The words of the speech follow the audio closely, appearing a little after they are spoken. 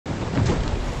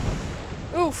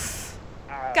Oof.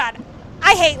 God,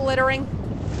 I hate littering.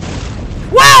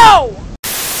 Whoa!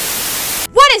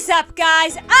 What is up,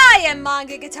 guys? I am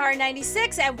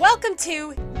mangagcosplay and welcome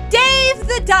to Dave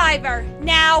the Diver.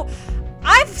 Now,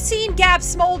 I've seen Gab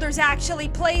Smolders actually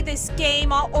play this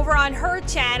game over on her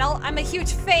channel. I'm a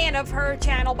huge fan of her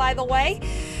channel, by the way.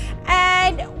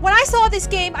 And when I saw this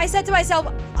game, I said to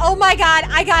myself, oh my god,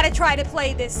 I gotta try to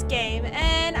play this game.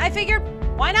 And I figured,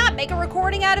 why not make a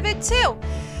recording out of it too?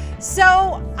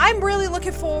 So, I'm really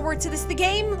looking forward to this. The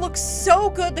game looks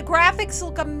so good. The graphics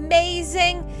look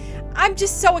amazing. I'm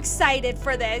just so excited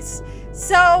for this.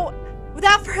 So,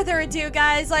 without further ado,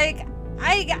 guys, like,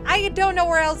 I don't know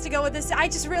where else to go with this. I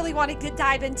just really wanted to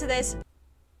dive into this.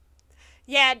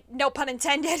 Yeah, no pun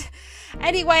intended.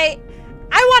 Anyway,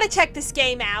 I want to check this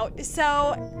game out.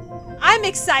 So, I'm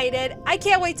excited. I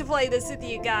can't wait to play this with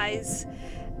you guys.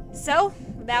 So,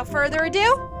 without further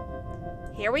ado,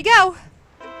 here we go.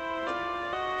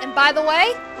 And by the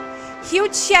way,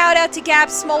 huge shout out to Gab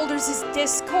Smolders'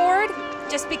 Discord,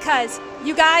 just because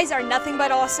you guys are nothing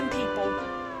but awesome people.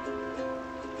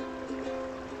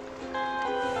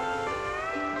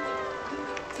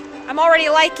 I'm already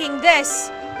liking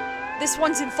this. This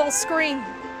one's in full screen.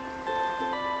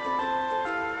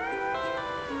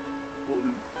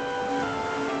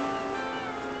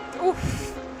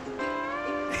 Oof.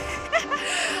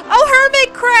 Oh,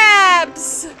 hermit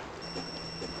crabs!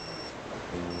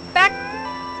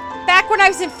 Back when I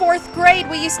was in 4th grade,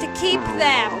 we used to keep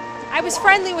them. I was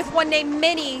friendly with one named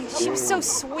Minnie. She was so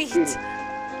sweet.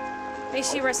 May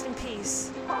she rest in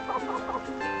peace.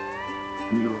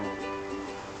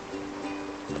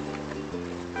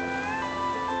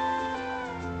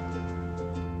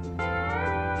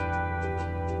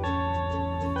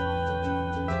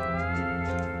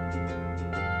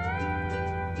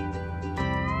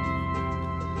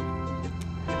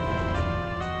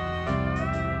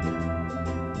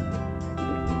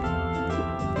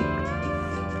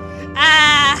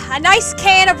 A nice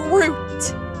can of root.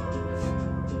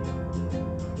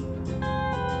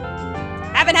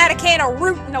 Haven't had a can of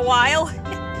root in a while.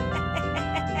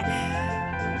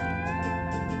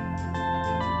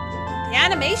 The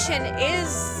animation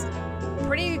is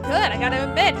pretty good, I gotta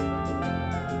admit.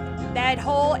 That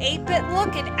whole 8-bit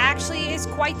look, it actually is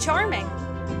quite charming.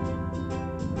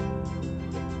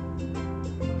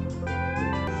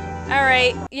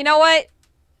 Alright, you know what?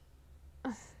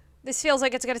 This feels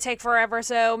like it's gonna take forever,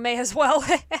 so may as well.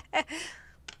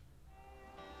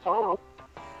 Oh,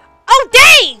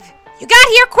 Dave! You got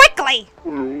here quickly!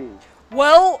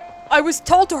 Well, I was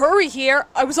told to hurry here.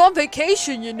 I was on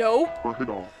vacation, you know.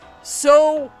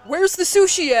 So, where's the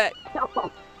sushi at?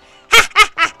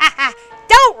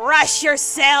 Don't rush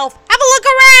yourself! Have a look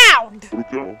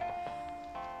around!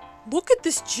 Look at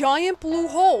this giant blue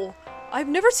hole. I've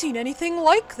never seen anything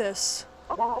like this.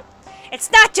 It's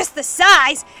not just the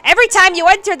size. Every time you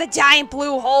enter the giant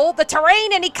blue hole, the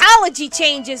terrain and ecology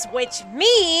changes, which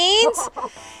means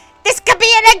this could be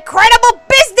an incredible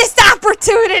business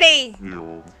opportunity!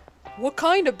 What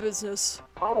kind of business?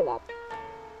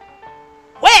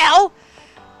 Well,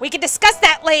 we can discuss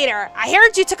that later. I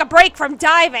heard you took a break from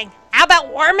diving. How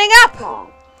about warming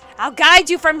up? I'll guide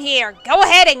you from here. Go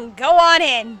ahead and go on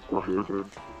in.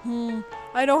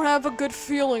 I don't have a good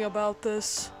feeling about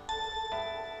this.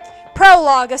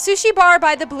 Prologue, a sushi bar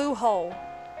by the blue hole.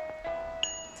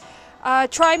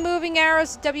 Try moving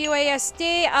arrows,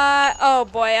 WASD. Oh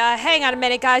boy, hang on a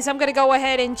minute, guys. I'm gonna go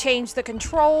ahead and change the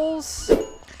controls.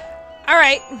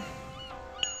 Alright.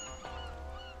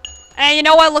 And you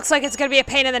know what? Looks like it's gonna be a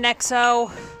pain in the neck, so...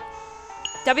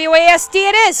 WASD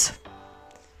it is!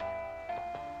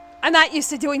 I'm not used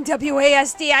to doing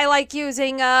WASD. I like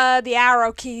using, the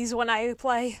arrow keys when I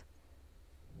play.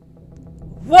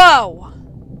 Whoa!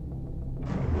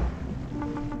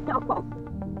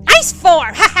 Nice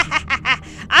form!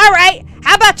 Alright,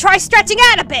 how about try stretching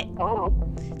out a bit?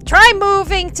 Try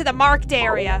moving to the marked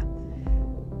area.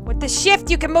 With the shift,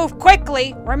 you can move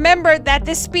quickly. Remember that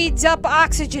this speeds up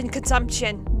oxygen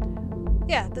consumption.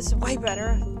 Yeah, this is way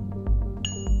better.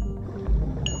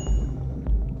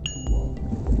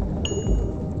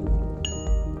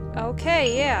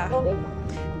 Okay, yeah.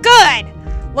 Good!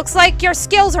 Looks like your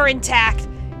skills are intact.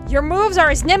 Your moves are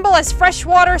as nimble as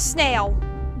freshwater snail.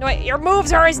 No, wait, your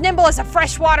moves are as nimble as a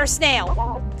freshwater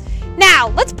snail. Now,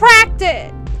 let's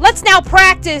practice. Let's now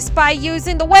practice by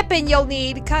using the weapon you'll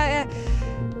need.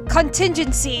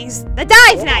 Contingencies. The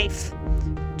dive knife.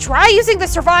 Try using the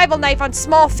survival knife on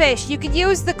small fish. You can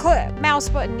use the mouse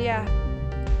button, yeah.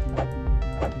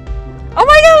 Oh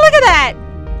my god, look at that!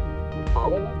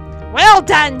 Well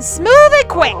done, smooth and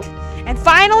quick. And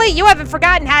finally, you haven't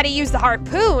forgotten how to use the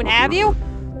harpoon, have you?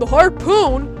 The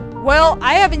harpoon? Well,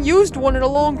 I haven't used one in a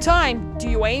long time. Do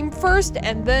you aim first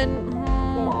and then...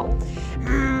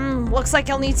 Looks like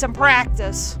you'll need some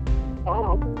practice.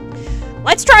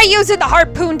 Let's try using the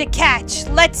harpoon to catch,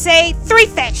 let's say, 3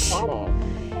 fish.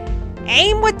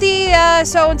 Aim with the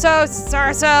so-and-so,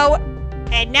 so-and-so,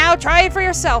 and now try it for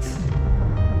yourself.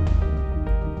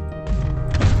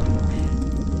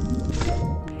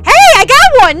 Hey, I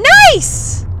got one!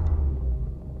 Nice!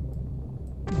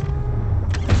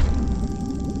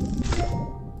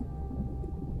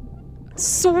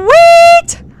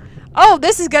 Sweet! Oh,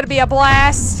 this is gonna be a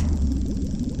blast.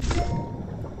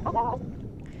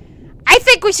 I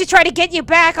think we should try to get you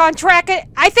back on track.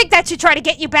 I think that should try to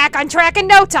get you back on track in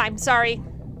no time. Sorry.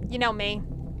 You know me.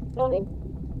 Alright,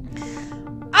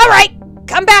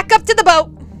 come back up to the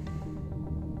boat.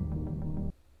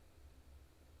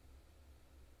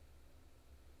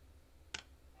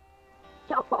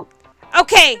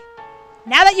 Okay,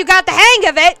 now that you got the hang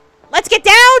of it, let's get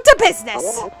down to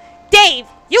business. Dave,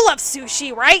 you love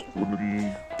sushi, right?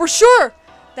 For sure!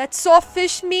 That soft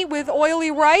fish meat with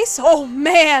oily rice? Oh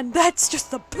man, that's just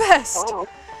the best!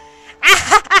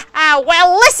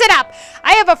 Well, listen up!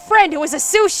 I have a friend who is a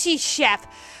sushi chef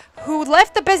who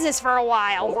left the business for a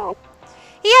while.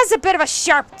 He has a bit of a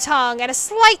sharp tongue and a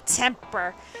slight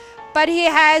temper, but he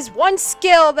has one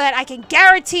skill that I can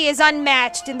guarantee is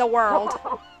unmatched in the world.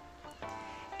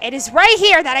 It is right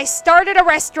here that I started a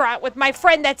restaurant with my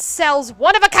friend that sells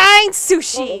one-of-a-kind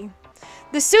sushi.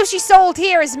 The sushi sold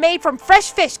here is made from fresh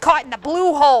fish caught in the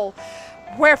blue hole,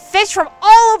 where fish from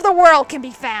all over the world can be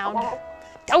found.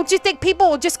 Don't you think people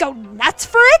will just go nuts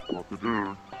for it?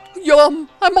 Yum!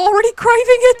 I'm already craving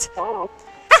it!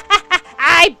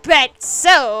 I bet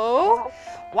so.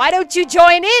 Why don't you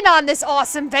join in on this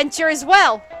awesome venture as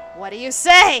well? What do you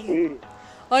say?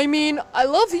 I mean, I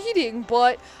love eating,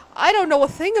 but I don't know a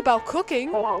thing about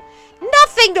cooking.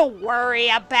 Nothing to worry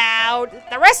about.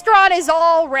 The restaurant is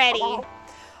all ready.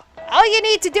 All you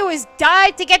need to do is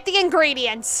dive to get the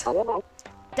ingredients.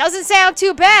 Doesn't sound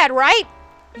too bad, right?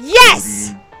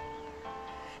 Yes!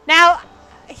 Now,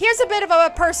 here's a bit of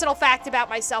a personal fact about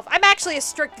myself. I'm actually a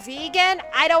strict vegan.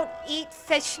 I don't eat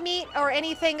fish meat or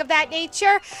anything of that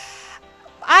nature.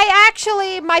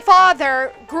 My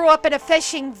father grew up in a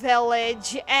fishing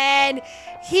village, and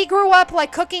he grew up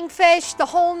like cooking fish, the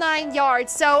whole 9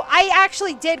 yards. So I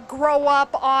actually did grow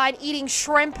up on eating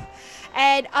shrimp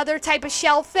and other type of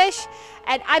shellfish.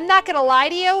 And I'm not gonna lie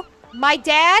to you, my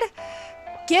dad,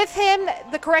 give him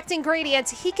the correct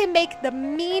ingredients, he can make the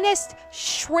meanest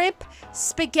shrimp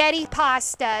spaghetti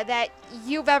pasta that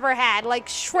you've ever had. Like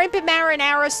shrimp and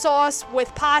marinara sauce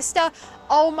with pasta.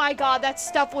 Oh my god, that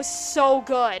stuff was so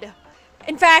good.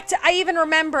 In fact, I even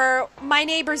remember my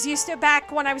neighbors used to,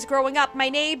 back when I was growing up, my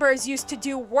neighbors used to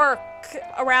do work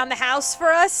around the house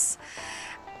for us.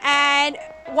 And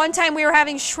one time we were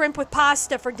having shrimp with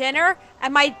pasta for dinner,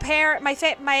 and my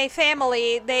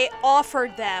family, they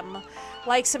offered them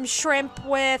like some shrimp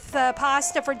with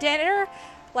pasta for dinner,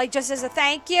 like just as a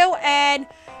thank you. And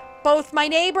both my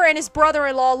neighbor and his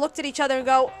brother-in-law looked at each other and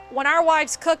go, when our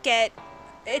wives cook it,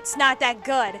 it's not that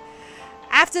good.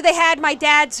 After they had my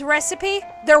dad's recipe,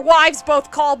 their wives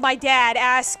both called my dad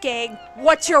asking,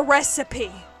 what's your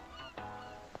recipe?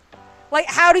 Like,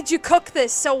 how did you cook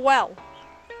this so well?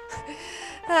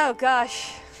 Oh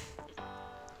gosh.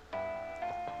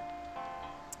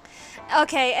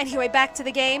 Okay, anyway, back to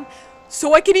the game.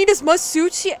 So I can eat as much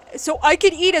sushi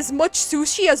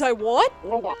as I want?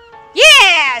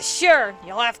 Yeah, sure.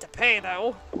 You'll have to pay,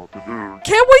 though.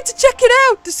 Can't wait to check it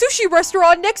out! The sushi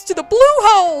restaurant next to the Blue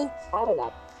Hole!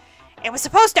 It was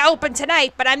supposed to open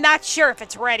tonight, but I'm not sure if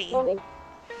it's ready.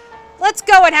 Let's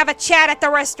go and have a chat at the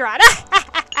restaurant.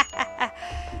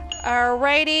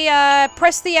 Alrighty,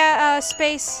 press the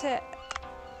space.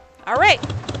 Alright.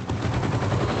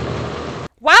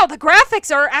 Wow, the graphics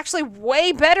are actually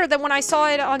way better than when I saw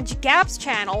it on Gap's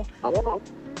channel.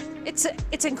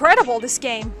 It's incredible, this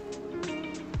game.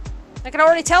 I can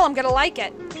already tell I'm gonna like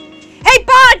it. Hey,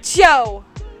 Boncho!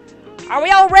 Are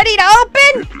we all ready to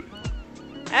open?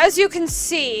 As you can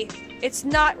see, it's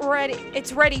not ready.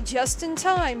 It's ready just in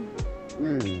time.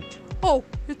 Oh,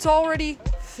 it's already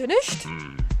finished?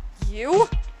 You?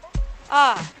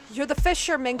 Ah, you're the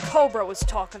fisherman Cobra was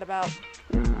talking about.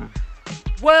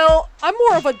 Well, I'm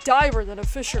more of a diver than a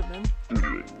fisherman.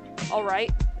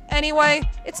 Alright. Anyway,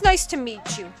 it's nice to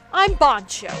meet you. I'm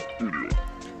Boncho.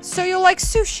 So you like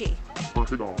sushi?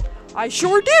 I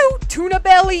sure do! Tuna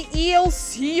belly, eel,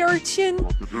 sea urchin.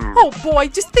 Oh boy,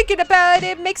 just thinking about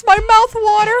it makes my mouth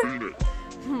water.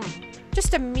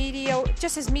 Just as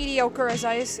mediocre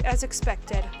as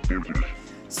expected.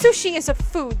 Sushi is a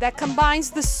food that combines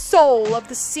the soul of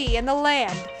the sea and the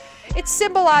land. It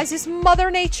symbolizes Mother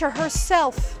Nature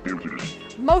herself.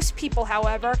 Most people,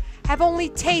 however, have only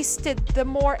tasted the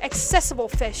more accessible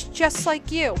fish, just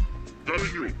like you.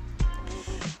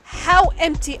 How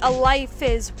empty a life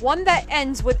is, one that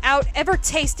ends without ever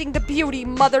tasting the beauty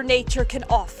Mother Nature can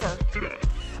offer.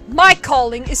 My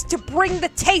calling is to bring the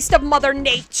taste of Mother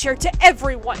Nature to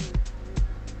everyone.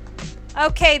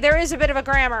 Okay, there is a bit of a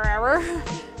grammar error.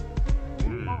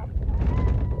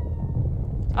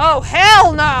 Oh,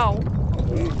 hell no!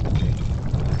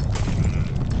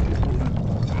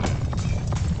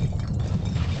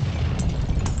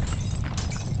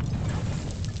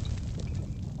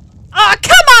 Oh,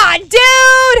 come on,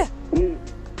 dude!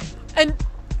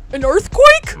 An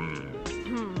earthquake?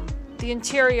 The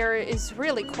interior is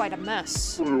really quite a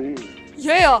mess.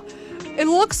 Yeah, it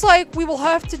looks like we will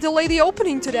have to delay the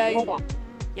opening today.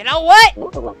 You know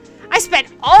what? I spent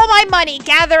all my money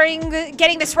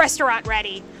getting this restaurant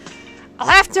ready. I'll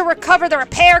have to recover the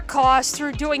repair costs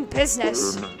through doing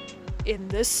business. In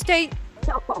this state?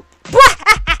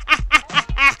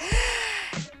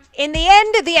 In the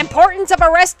end, the importance of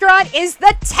a restaurant is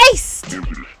the taste.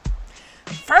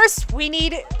 First, we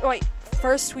need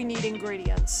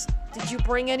ingredients. Did you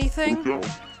bring anything?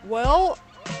 Well,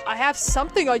 I have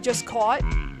something I just caught.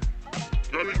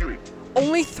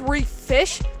 Only 3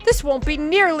 fish? This won't be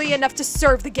nearly enough to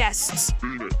serve the guests.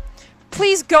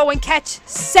 Please go and catch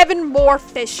 7 more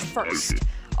fish first.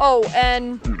 Oh,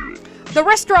 and the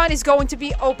restaurant is going to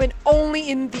be open only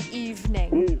in the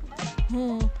evening.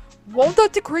 Won't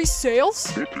that decrease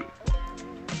sales?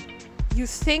 You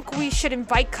think we should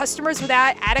invite customers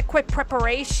without adequate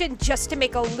preparation just to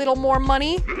make a little more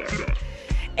money?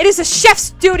 It is a chef's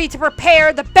duty to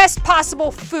prepare the best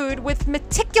possible food with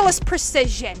meticulous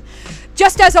precision,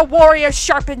 just as a warrior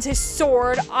sharpens his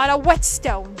sword on a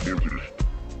whetstone.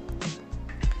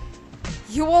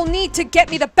 You will need to get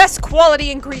me the best quality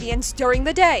ingredients during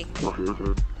the day.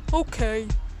 Okay.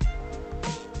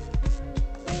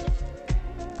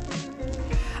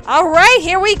 Alright,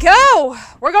 here we go!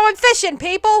 We're going fishing,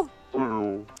 people!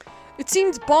 It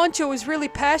seems Bancho is really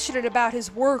passionate about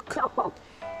his work.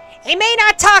 He may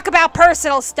not talk about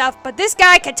personal stuff, but this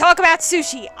guy can talk about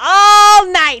sushi all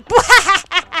night!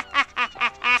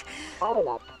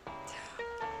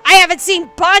 I haven't seen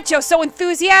Bancho so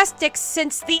enthusiastic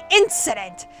since the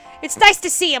incident. It's nice to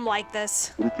see him like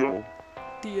this. The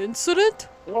incident?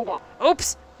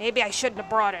 Oops, maybe I shouldn't have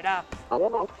brought it up.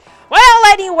 Well,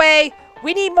 anyway,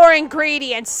 we need more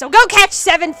ingredients, so go catch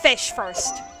 7 fish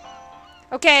first.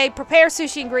 Okay, prepare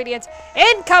sushi ingredients.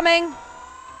 Incoming!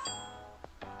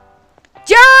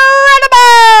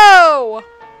 Geronimo!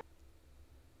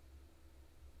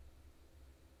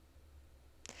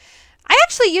 I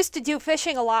actually used to do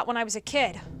fishing a lot when I was a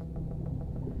kid.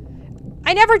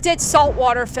 I never did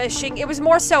saltwater fishing. It was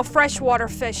more so freshwater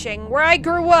fishing. Where I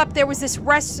grew up, there was this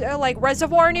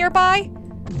reservoir nearby.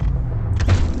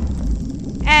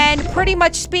 And pretty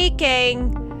much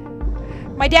speaking,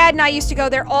 my dad and I used to go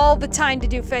there all the time to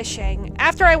do fishing.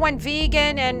 After I went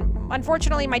vegan, and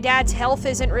unfortunately my dad's health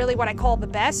isn't really what I call the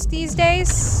best these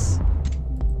days,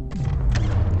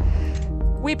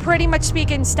 we pretty much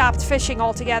speaking stopped fishing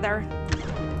altogether.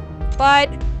 But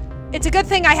it's a good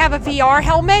thing I have a VR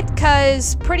helmet,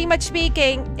 because pretty much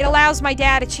speaking, it allows my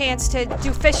dad a chance to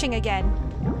do fishing again.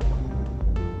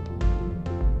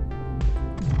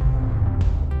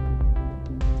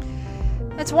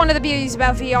 That's one of the beauties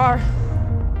about VR.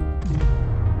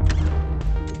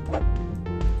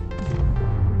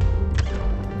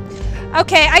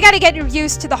 Okay, I gotta get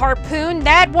used to the harpoon.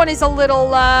 That one is a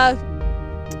little,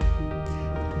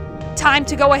 time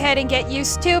to go ahead and get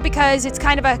used to, because it's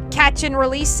kind of a catch and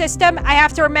release system. I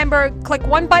have to remember, click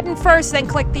one button first, then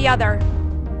click the other.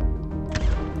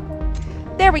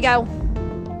 There we go.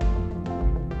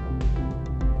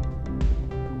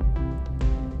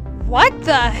 What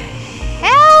the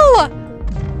hell?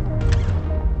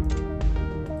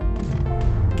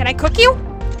 Can I cook you?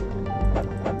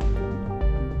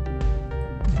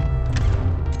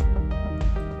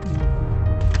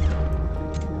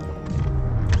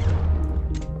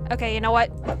 Okay, you know what?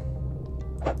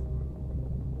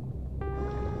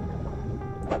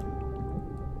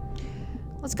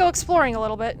 Let's go exploring a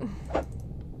little bit.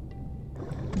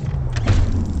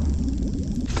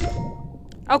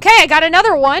 Okay, I got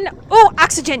another one. Oh,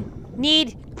 oxygen.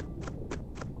 Need.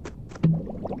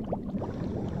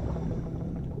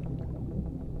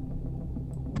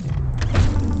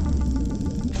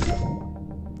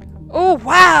 Oh,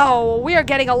 wow. We are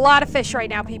getting a lot of fish right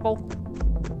now, people.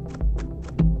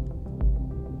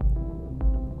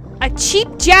 A cheap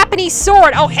Japanese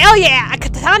sword. Oh, hell yeah, a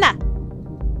katana.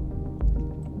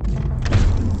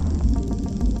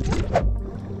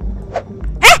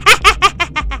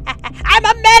 I'm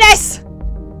a menace.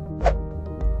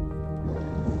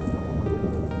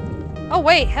 Oh,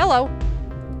 wait, hello.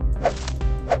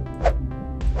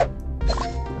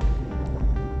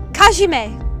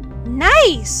 Kajime.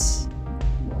 Nice.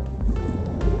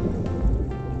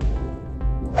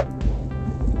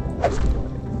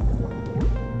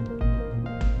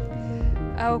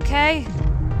 Okay.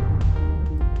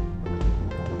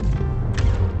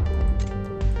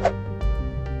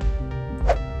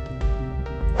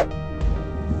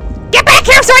 Get back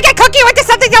here so I can cook you into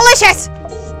something delicious!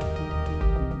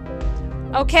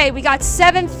 Okay, we got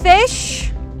 7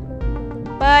 fish.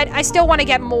 But I still want to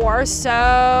get more,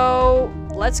 so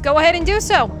let's go ahead and do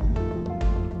so.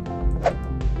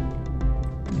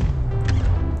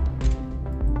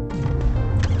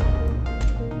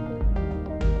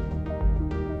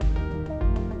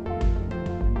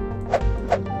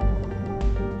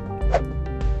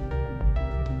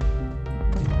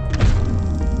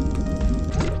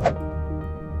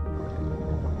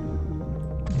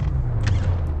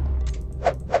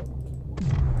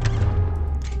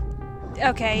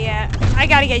 Okay, yeah. I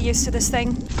gotta get used to this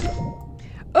thing.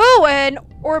 Oh, an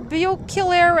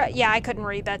orbicular... Yeah, I couldn't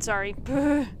read that, sorry.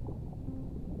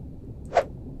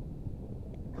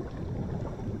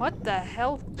 What the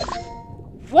hell?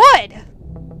 What?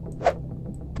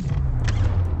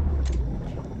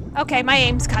 Okay, my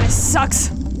aim's kinda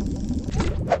sucks.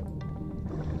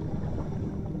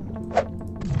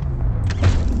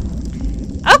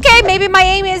 Okay, maybe my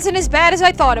aim isn't as bad as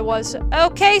I thought it was.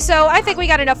 Okay, so I think we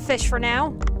got enough fish for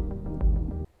now.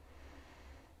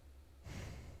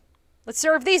 Let's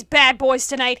serve these bad boys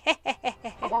tonight.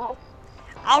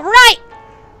 Alright!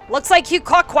 Looks like you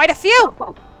caught quite a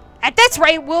few. At this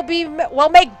rate, we'll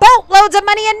make boatloads of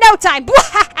money in no time.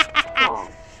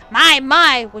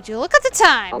 My, would you look at the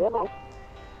time?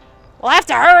 We'll have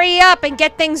to hurry up and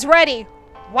get things ready.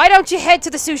 Why don't you head to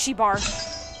the sushi bar?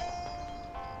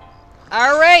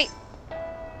 Alright.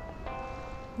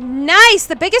 Nice!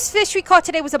 The biggest fish we caught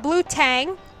today was a blue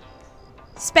tang.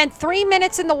 Spent 3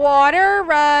 minutes in the water.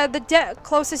 The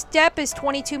closest depth is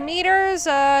 22 meters.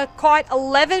 Caught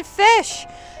 11 fish.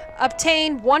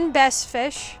 Obtained 1 best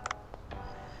fish.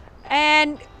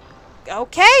 And,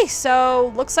 okay,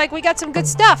 so looks like we got some good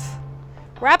stuff.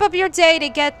 Wrap up your day to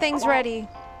get things ready.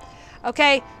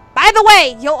 Okay, by the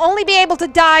way, you'll only be able to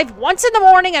dive once in the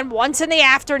morning and once in the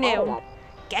afternoon.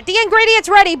 Get the ingredients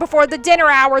ready before the dinner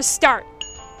hours start.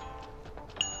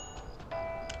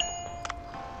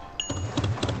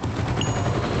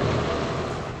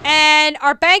 And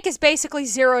our bank is basically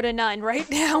 0 to none right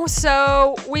now,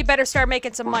 so we better start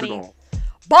making some money.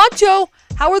 Bancho,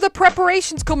 how are the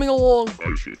preparations coming along?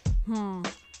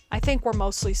 I think we're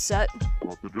mostly set.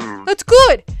 That's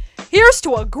good. Here's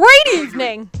to a great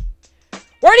evening.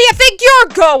 Where do you think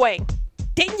you're going?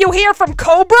 Didn't you hear from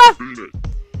Cobra?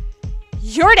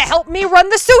 You're to help me run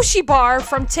the sushi bar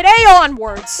from today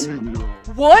onwards.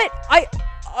 What? I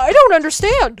don't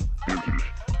understand.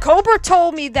 Cobra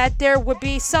told me that there would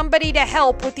be somebody to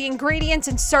help with the ingredients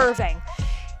and serving.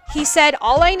 He said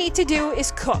all I need to do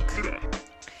is cook.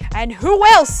 And who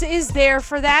else is there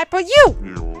for that but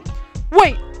you?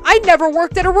 Wait, I never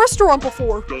worked at a restaurant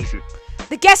before.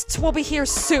 The guests will be here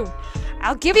soon.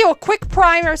 I'll give you a quick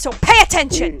primer, so pay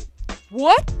attention.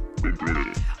 What?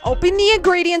 Open the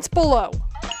ingredients below.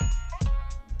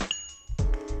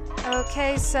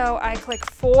 Okay, so I click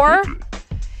 4.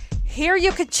 Here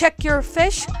you can check your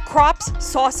fish, crops,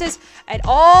 sauces, and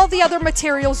all the other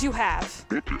materials you have.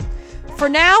 For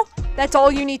now, that's all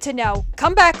you need to know.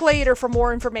 Come back later for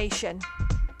more information.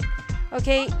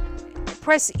 Okay,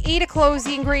 press E to close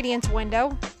the ingredients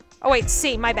window. Oh wait,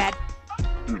 C, my bad.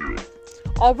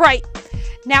 Alright,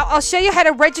 now I'll show you how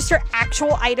to register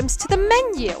actual items to the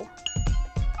menu.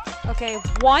 Okay,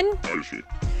 1.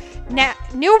 Now,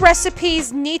 new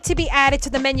recipes need to be added to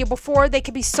the menu before they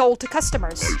can be sold to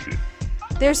customers.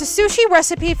 There's a sushi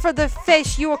recipe for the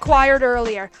fish you acquired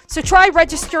earlier, so try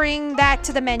registering that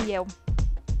to the menu.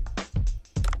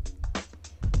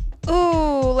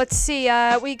 Ooh, let's see,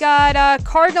 we got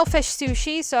cardinal fish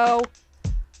sushi, so...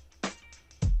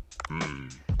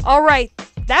 Alright,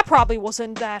 that probably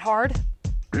wasn't that hard.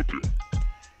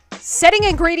 Setting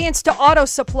ingredients to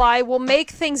auto-supply will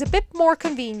make things a bit more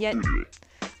convenient.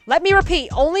 Let me repeat,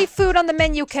 only food on the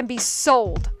menu can be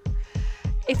sold.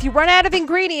 If you run out of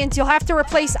ingredients, you'll have to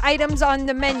replace items on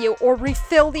the menu or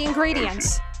refill the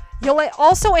ingredients. You'll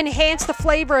also enhance the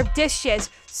flavor of dishes,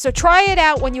 so try it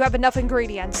out when you have enough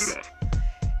ingredients.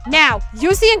 Now,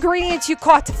 use the ingredients you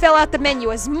caught to fill out the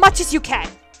menu as much as you can.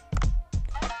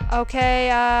 Okay,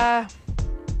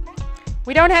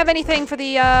 we don't have anything for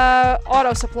the,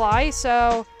 auto supply,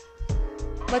 so...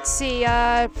 Let's see,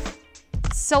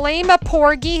 Salima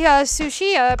Porgy,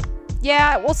 sushi,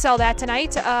 yeah, we'll sell that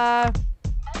tonight.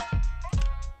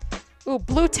 Ooh,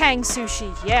 Blue Tang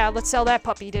sushi. Yeah, let's sell that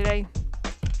puppy today.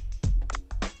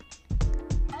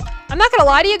 I'm not gonna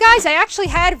lie to you guys, I actually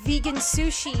had vegan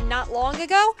sushi not long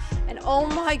ago, and oh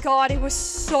my god, it was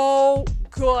so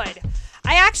good.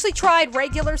 I actually tried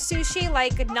regular sushi,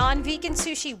 like non-vegan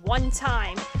sushi, one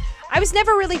time. I was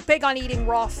never really big on eating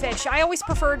raw fish. I always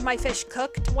preferred my fish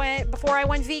cooked before I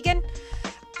went vegan,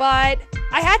 but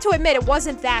I had to admit it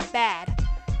wasn't that bad.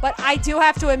 But I do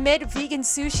have to admit, vegan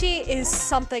sushi is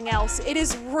something else. It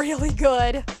is really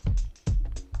good.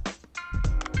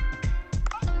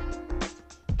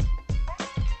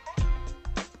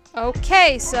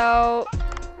 Okay, so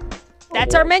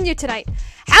that's our menu tonight.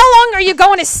 How long are you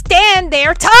going to stand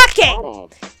there talking?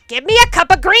 Give me a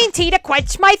cup of green tea to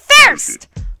quench my thirst.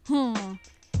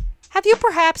 Have you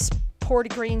perhaps poured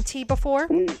green tea before?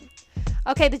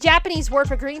 Okay, the Japanese word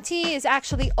for green tea is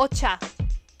actually ocha.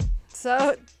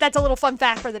 So that's a little fun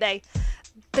fact for the day.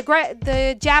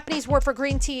 The Japanese word for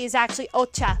green tea is actually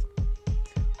ocha.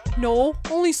 No,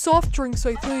 only soft drinks,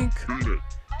 I think.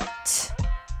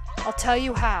 I'll tell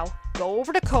you how. Go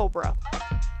over to Cobra.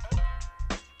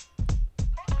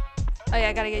 Oh yeah,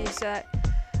 I gotta get used to that.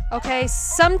 Okay,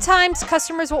 sometimes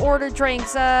customers will order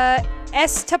drinks.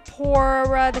 S to pour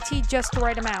the tea just the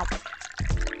right amount.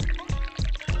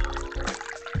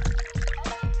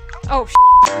 Oh,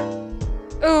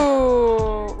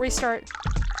 ooh, restart.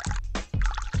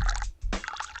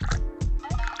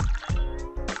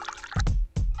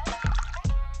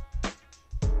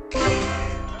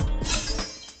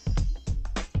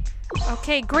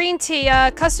 Okay, green tea.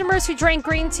 Customers who drink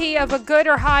green tea of a good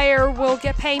or higher will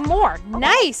get paid more.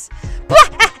 Nice!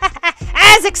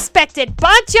 As expected,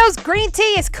 Bancho's green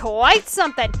tea is quite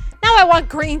something. Now I want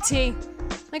green tea.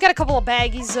 I got a couple of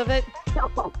baggies of it.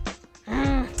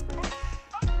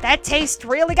 That taste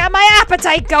really got my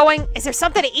appetite going. Is there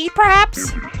something to eat,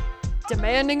 perhaps?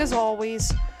 Demanding as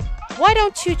always. Why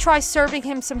don't you try serving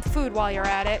him some food while you're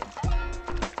at it?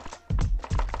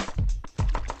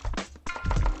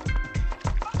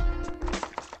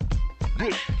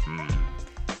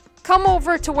 Come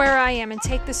over to where I am and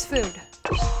take this food.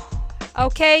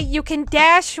 Okay, you can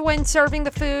dash when serving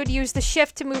the food. Use the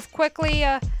shift to move quickly.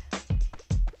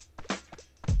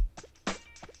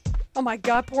 Oh my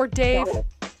god, poor Dave.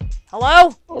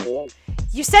 Hello?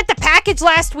 You sent the package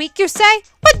last week, you say?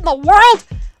 What in the world?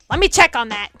 Let me check on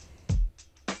that.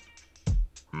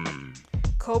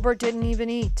 Cobra didn't even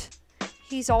eat.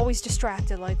 He's always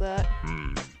distracted like that.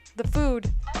 The food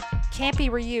can't be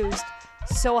reused,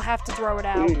 so I'll have to throw it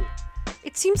out.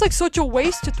 It seems like such a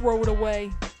waste to throw it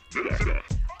away.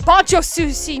 Bancho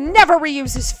Sushi never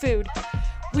reuses food.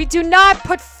 We do not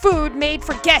put food made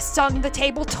for guests on the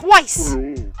table twice.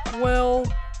 Well,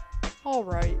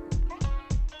 alright.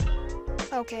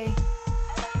 Okay.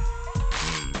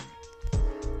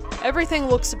 Everything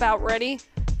looks about ready.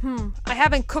 I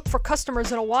haven't cooked for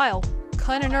customers in a while.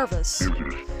 Kinda nervous.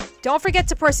 Don't forget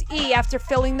to press E after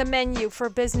filling the menu for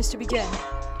business to begin.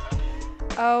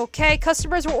 Okay,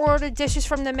 customers will order dishes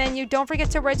from the menu. Don't forget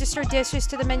to register dishes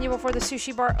to the menu before the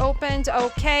sushi bar opens.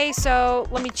 Okay, so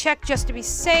let me check just to be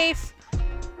safe.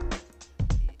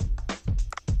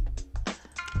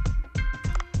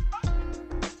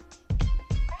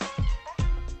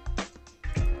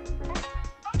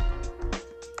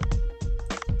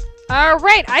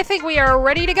 Alright, I think we are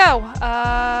ready to go.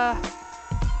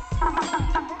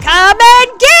 Come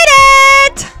and get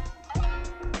it!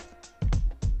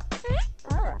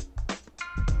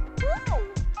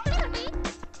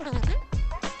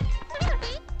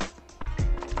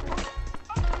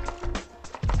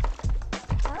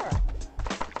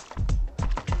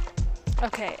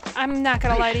 Okay, I'm not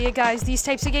gonna lie to you guys. These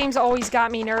types of games always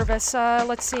got me nervous.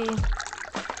 Let's see.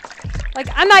 Like,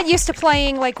 I'm not used to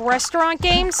playing, like, restaurant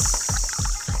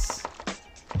games.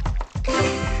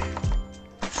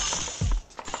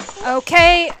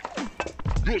 Okay.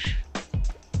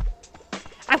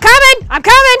 I'm coming! I'm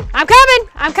coming! I'm coming!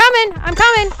 I'm coming! I'm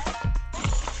coming!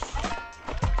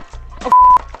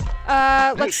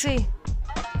 Oh, let's see.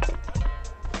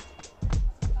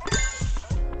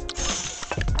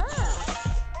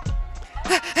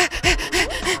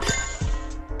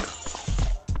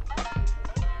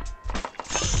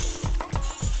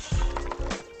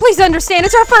 Please understand,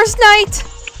 it's our first night!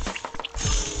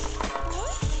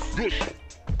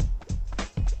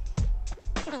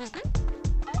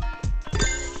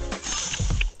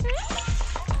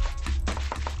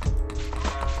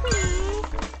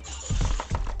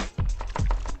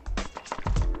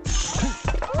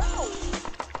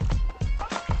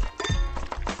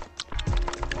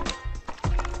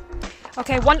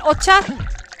 Okay, 1 ocha.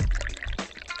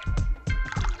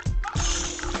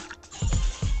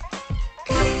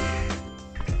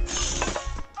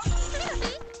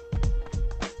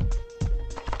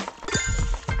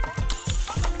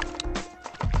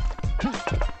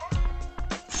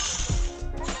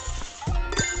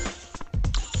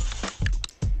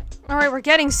 Alright, we're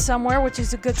getting somewhere, which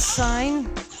is a good sign.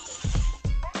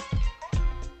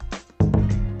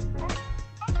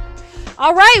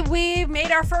 Alright, we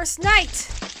made our first night.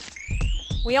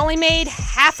 We only made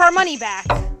half our money back.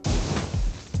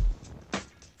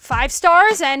 5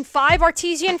 stars and 5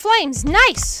 artesian flames.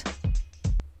 Nice!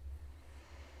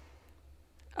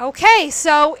 Okay,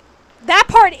 so that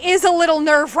part is a little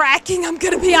nerve-wracking, I'm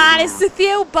gonna be honest with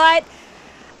you, but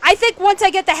I think once I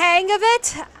get the hang of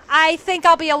it, I think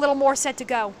I'll be a little more set to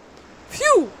go.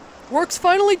 Phew! Work's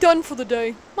finally done for the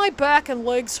day. My back and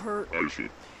legs hurt.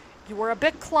 You were a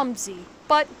bit clumsy,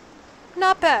 but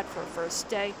not bad for a first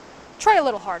day. Try a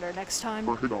little harder next time.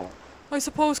 I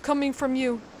suppose coming from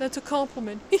you, that's a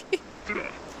compliment.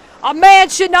 A man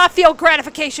should not feel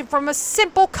gratification from a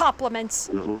simple compliments.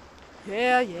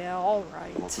 Yeah,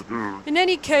 alright. In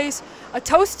any case, a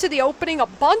toast to the opening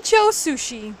of Bancho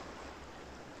Sushi.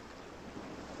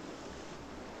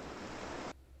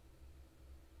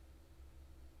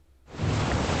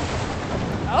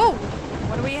 Oh,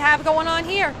 what do we have going on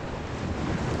here?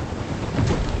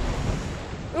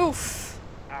 Oof.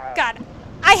 God,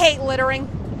 I hate littering.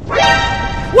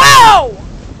 Whoa!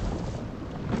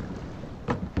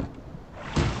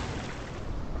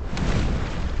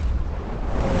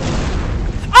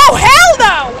 Oh, hell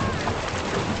no!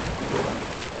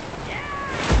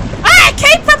 Ah, it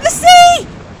came from the sea!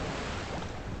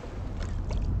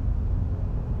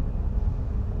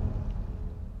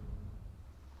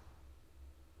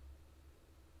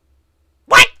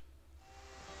 What?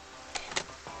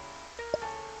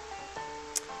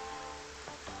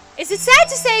 Is it sad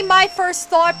to say my first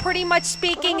thought, pretty much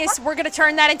speaking, is we're gonna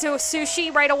turn that into a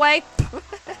sushi right away?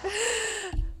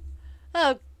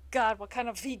 Oh God, what kind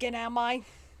of vegan am I?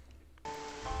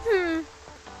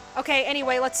 Okay,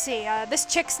 anyway, let's see. This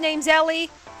chick's name's Ellie.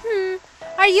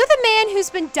 Are you the man who's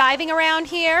been diving around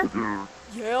here?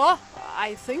 Yeah,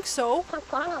 I think so.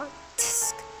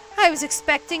 Tsk, I was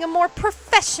expecting a more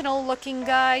professional-looking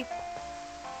guy.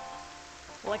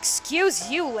 Well,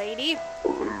 excuse you, lady.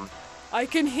 I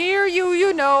can hear you,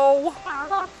 you know.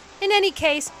 In any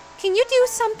case, can you do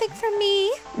something for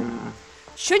me?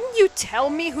 Shouldn't you tell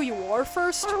me who you are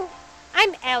first?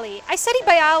 I'm Ellie. I study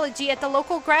biology at the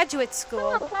local graduate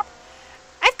school.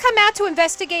 I've come out to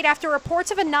investigate after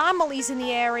reports of anomalies in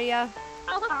the area.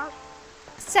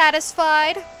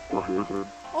 Satisfied?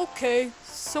 Okay,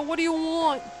 so what do you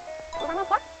want?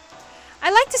 I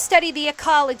like to study the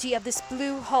ecology of this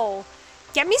blue hole.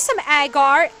 Get me some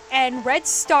agar and red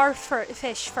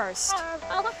starfish first.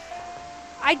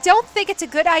 I don't think it's a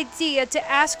good idea to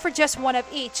ask for just one of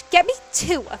each. Get me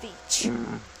 2 of each.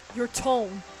 Your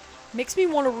tone makes me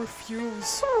want to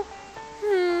refuse.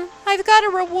 I've got a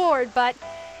reward, but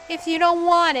if you don't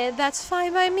want it, that's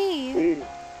fine by me.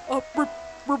 A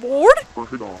reward?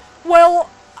 Well,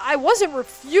 I wasn't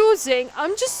refusing.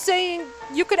 I'm just saying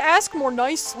you could ask more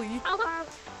nicely.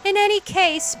 In any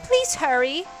case, please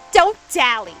hurry. Don't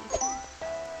dally.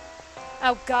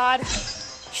 Oh God.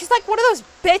 She's like one of those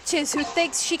bitches who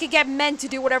thinks she could get men to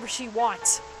do whatever she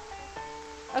wants.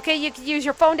 Okay, you can use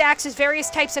your phone to access various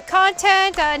types of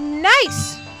content.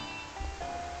 Nice!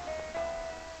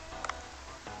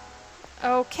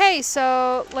 Okay,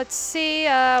 so let's see.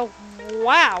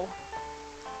 Wow.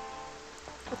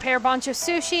 Repair a bunch of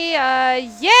sushi.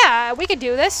 Yeah, we could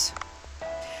do this.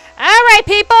 Alright,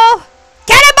 people!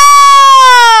 Cannonball!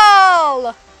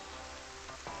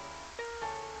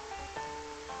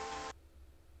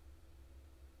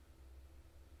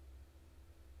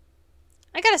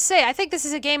 I gotta say, I think this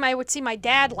is a game I would see my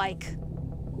dad like.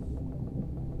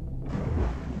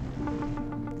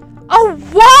 Oh,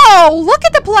 whoa! Look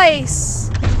at the place!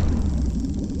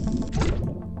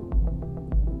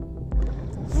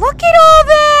 Look at all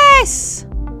this!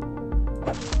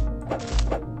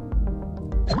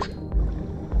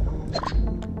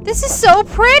 This is so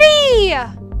pretty!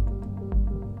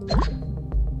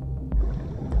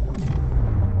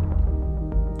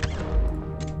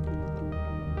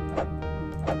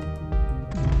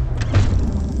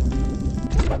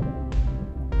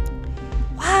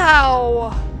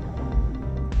 Wow.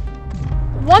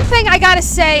 One thing I gotta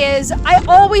say is, I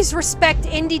always respect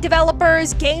indie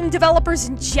developers, game developers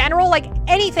in general, like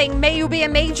anything, may you be a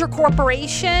major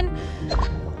corporation.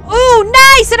 Ooh,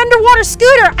 nice! An underwater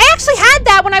scooter! I actually had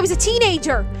that when I was a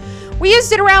teenager. We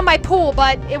used it around my pool,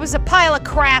 but it was a pile of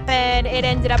crap and it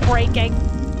ended up breaking.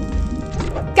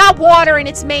 Got water in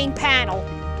its main panel.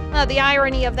 Oh, the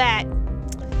irony of that.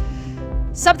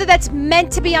 Something that's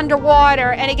meant to be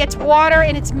underwater, and it gets water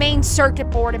in its main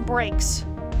circuit board and breaks.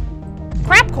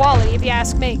 Crap quality, if you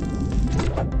ask me.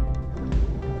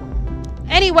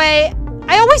 Anyway,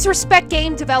 I always respect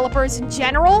game developers in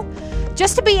general.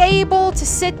 Just to be able to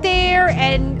sit there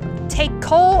and take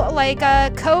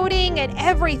coding and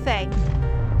everything.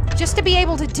 Just to be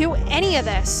able to do any of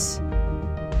this.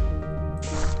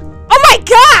 Oh my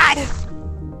god!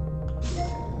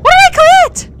 What did I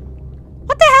click?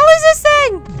 What the hell is this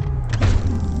thing?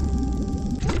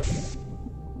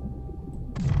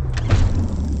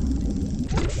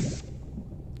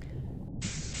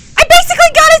 I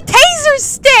basically got a taser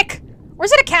stick! Or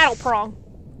is it a cattle prong?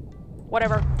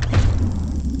 Whatever.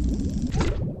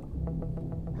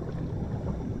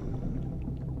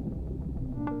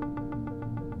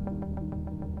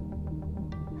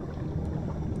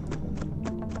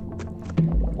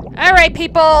 Alright,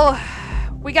 people.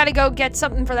 We gotta go get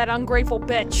something for that ungrateful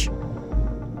bitch.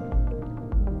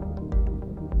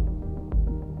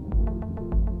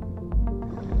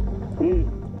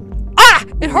 Ah!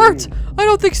 It hurts! I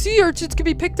don't think sea urchins can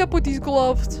be picked up with these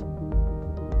gloves.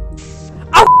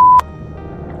 Oh!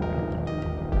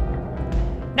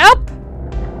 Nope!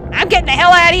 I'm getting the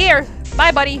hell out of here!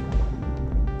 Bye, buddy.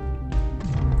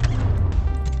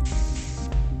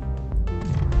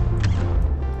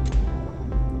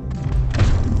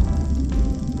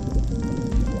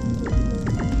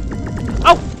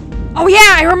 Oh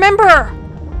yeah, I remember!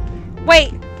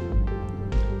 Wait.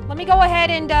 Let me go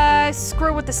ahead and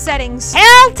screw with the settings.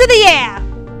 Hell to the yeah!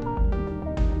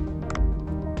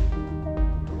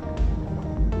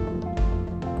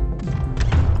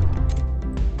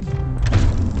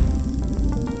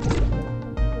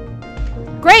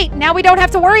 Great, now we don't have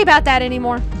to worry about that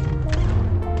anymore.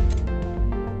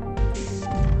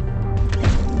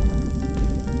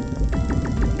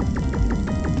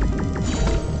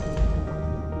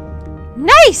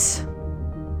 Nice!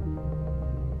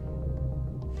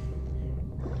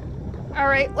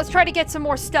 Alright, let's try to get some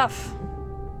more stuff.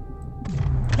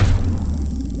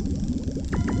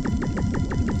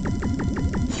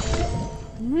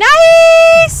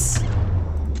 Nice!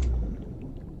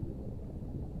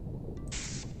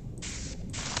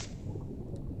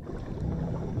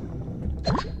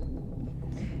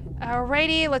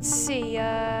 Alrighty, let's see,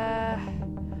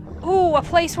 Ooh, a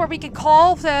place where we could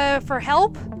call for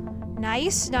help?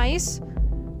 Nice, nice.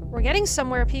 We're getting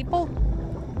somewhere, people.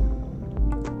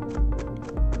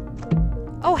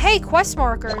 Oh, hey, quest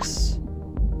markers.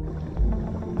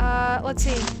 Let's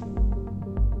see.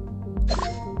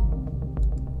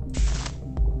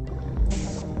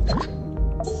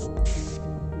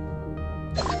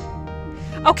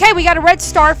 Okay, we got a red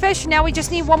starfish. Now we just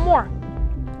need one more.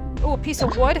 Ooh, a piece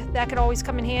of wood. That could always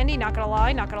come in handy. Not gonna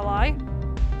lie, not gonna lie.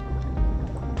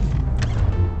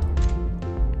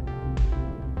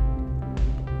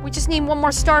 We just need one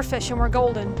more starfish and we're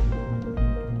golden.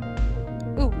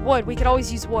 Ooh, wood. We could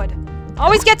always use wood.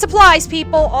 Always get supplies,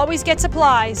 people. Always get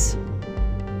supplies.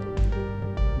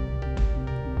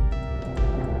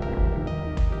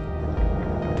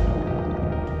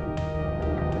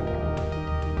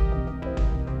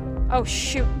 Oh,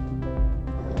 shoot.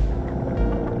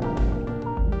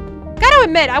 Gotta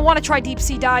admit, I want to try deep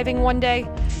sea diving one day.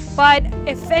 But,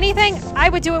 if anything, I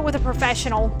would do it with a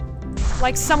professional.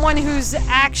 Like someone who's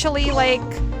actually, like...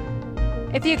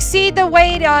 If you exceed the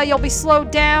weight, you'll be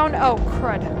slowed down. Oh,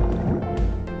 crud.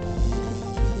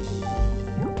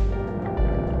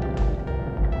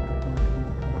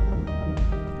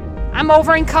 I'm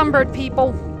over encumbered,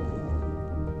 people.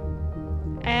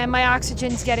 And my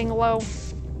oxygen's getting low.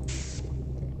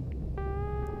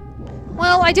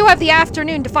 Well, I do have the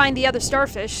afternoon to find the other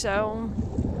starfish, so...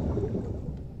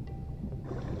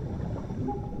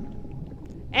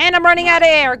 And I'm running out of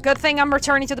air. Good thing I'm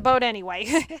returning to the boat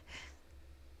anyway.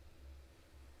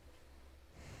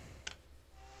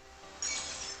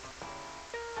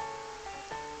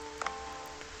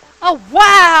 Oh,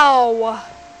 wow!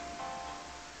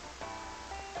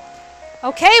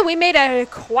 Okay, we made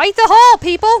quite the haul,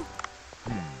 people.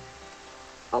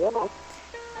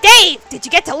 Dave, did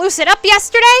you get to loosen up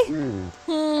yesterday?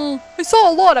 I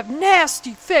saw a lot of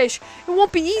nasty fish. It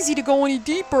won't be easy to go any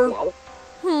deeper.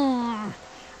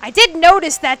 I did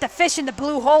notice that the fish in the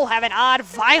blue hole have an odd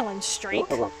violence streak.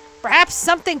 Perhaps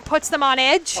something puts them on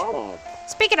edge?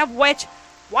 Speaking of which,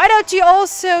 why don't you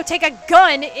also take a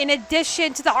gun in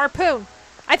addition to the harpoon?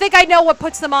 I think I know what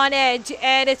puts them on edge,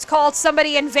 and it's called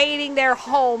somebody invading their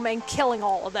home and killing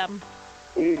all of them.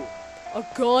 A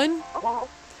gun?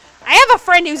 I have a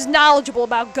friend who's knowledgeable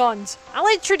about guns. I'll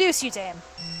introduce you to him.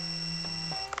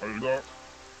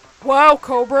 Wow,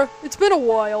 Cobra, it's been a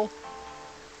while.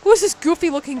 Who's this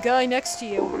goofy-looking guy next to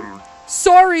you?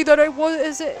 Sorry,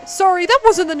 that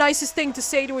wasn't the nicest thing to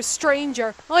say to a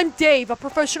stranger. I'm Dave, a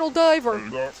professional diver.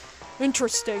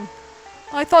 Interesting.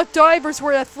 I thought divers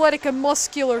were athletic and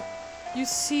muscular. You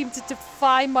seem to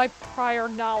defy my prior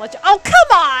knowledge. Oh,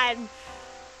 come on!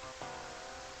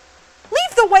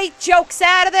 Leave the weight jokes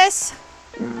out of this.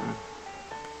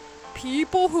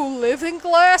 People who live in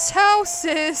glass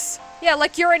houses. Yeah,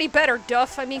 like you're any better,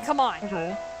 Duff. I mean, come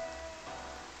on.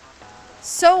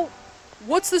 So,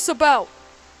 what's this about?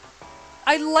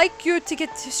 I'd like you to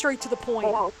get straight to the point.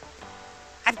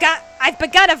 I've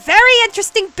begun a very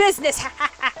interesting business.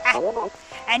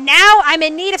 And now I'm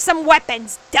in need of some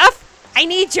weapons. Duff, I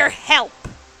need your help.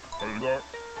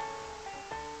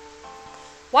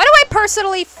 Why do I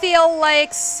personally feel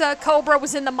like Cobra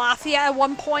was in the Mafia at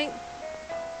one point?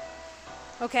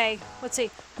 Okay, let's see.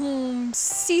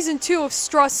 Season 2 of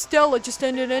Straw Stella just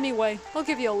ended anyway. I'll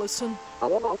give you a listen.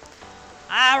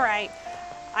 Alright.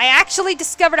 I actually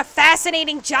discovered a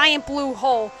fascinating giant blue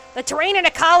hole. The terrain and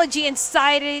ecology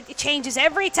inside it changes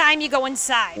every time you go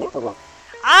inside.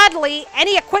 Oddly,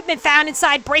 any equipment found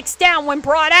inside breaks down when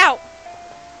brought out.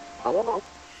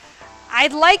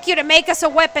 I'd like you to make us a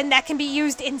weapon that can be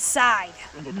used inside.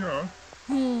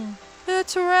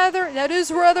 That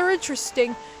is rather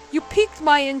interesting. You piqued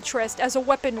my interest as a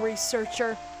weapon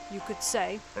researcher, you could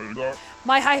say.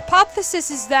 My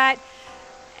hypothesis is that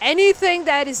anything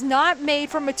that is not made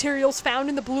from materials found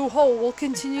in the blue hole will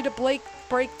continue to break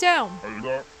down.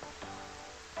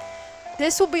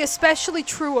 This will be especially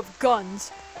true of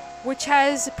guns, which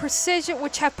have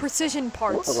precision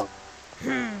parts.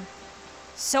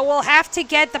 So we'll have to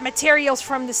get the materials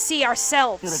from the sea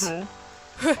ourselves.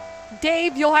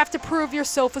 Dave, you'll have to prove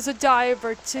yourself as a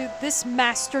diver to this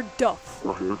Master Duff.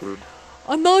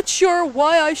 I'm not sure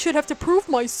why I should have to prove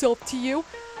myself to you.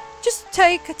 Just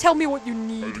tell me what you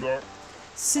need.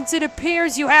 Since it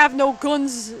appears you have no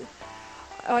guns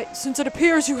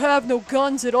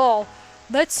at all,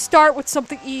 let's start with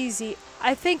something easy.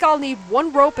 I think I'll need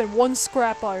 1 rope and 1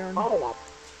 scrap iron.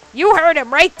 You heard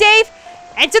him, right, Dave?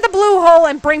 Enter the blue hole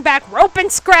and bring back rope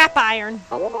and scrap iron.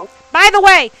 By the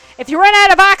way, if you run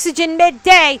out of oxygen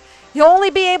midday, you'll only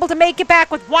be able to make it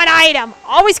back with 1 item.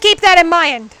 Always keep that in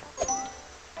mind.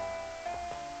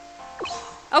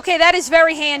 Okay, that is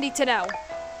very handy to know.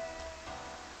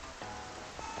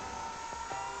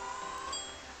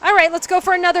 Alright, let's go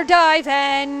for another dive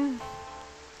and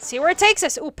see where it takes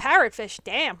us. Ooh, parrotfish,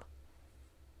 damn.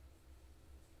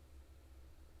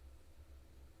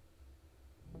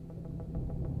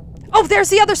 Oh, there's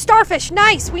the other starfish.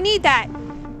 Nice, we need that.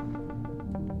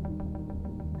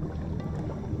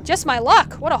 Just my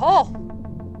luck. What a haul.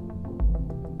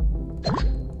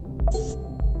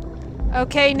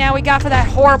 Okay, now we got for that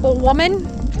horrible woman.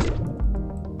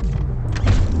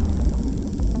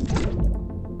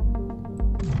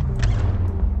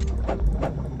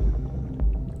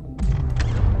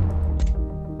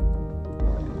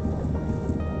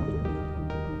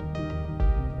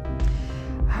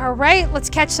 Alright, let's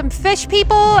catch some fish,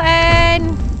 people,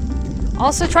 and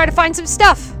also try to find some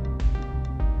stuff.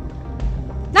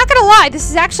 Not gonna lie, this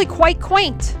is actually quite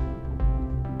quaint.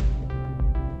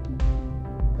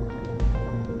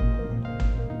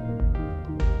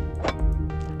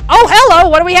 Oh, hello!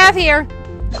 What do we have here?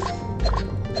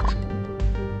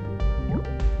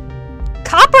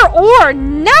 Copper ore!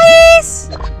 Nice!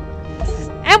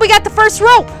 And we got the first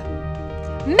rope.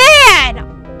 Man!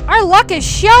 Our luck is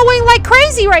showing like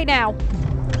crazy right now.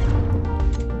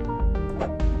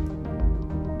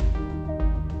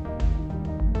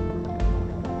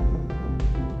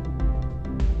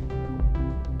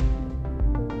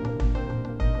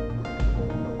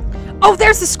 Oh,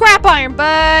 there's the scrap iron,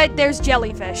 but there's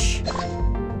jellyfish.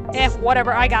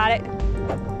 Whatever, I got it.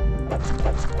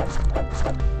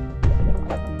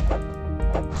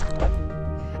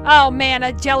 Oh man,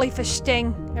 a jellyfish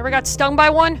sting. Ever got stung by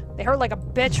one? They hurt like a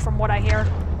bitch from what I hear.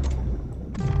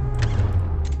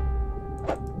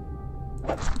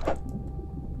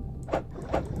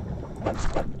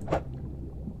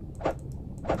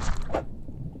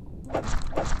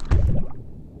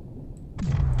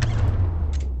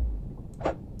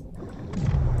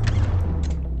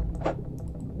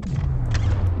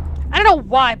 I don't know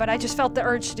why, but I just felt the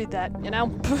urge to do that, you know?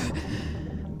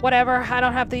 Whatever, I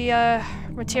don't have the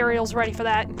materials ready for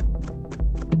that.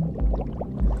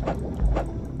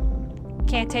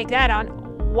 Can't take that on.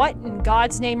 What in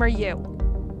God's name are you?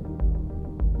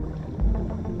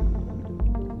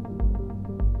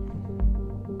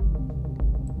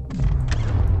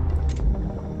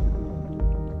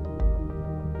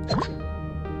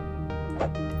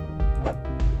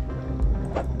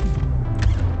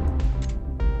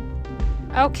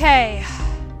 Okay.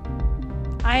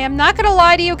 I am not gonna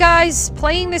lie to you guys.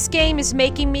 Playing this game is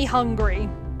making me hungry.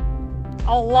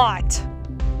 A lot.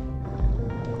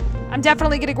 I'm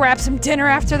definitely gonna grab some dinner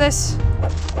after this.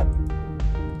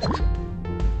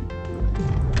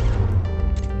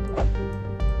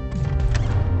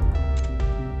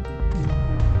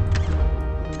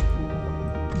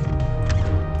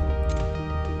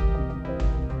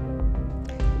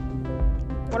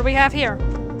 What do we have here?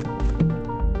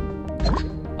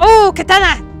 Oh,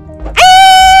 katana!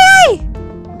 Ay!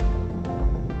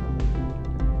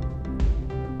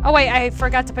 Oh wait, I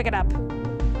forgot to pick it up.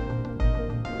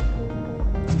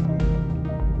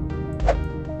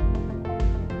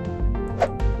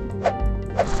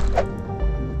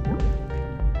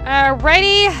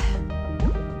 Alrighty.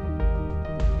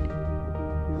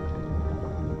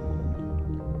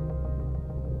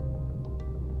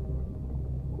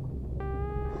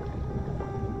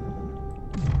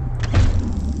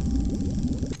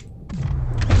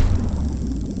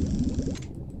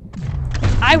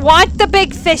 I want the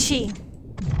big fishy.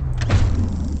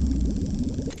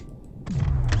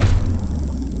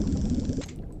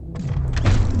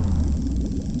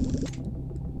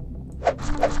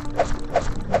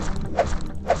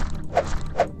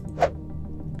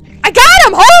 I got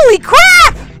him! Holy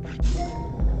crap!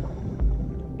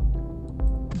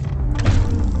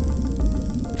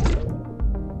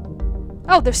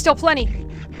 Oh, there's still plenty.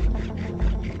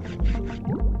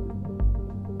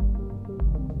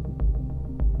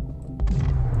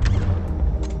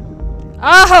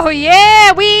 Oh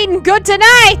yeah, we eating good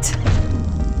tonight!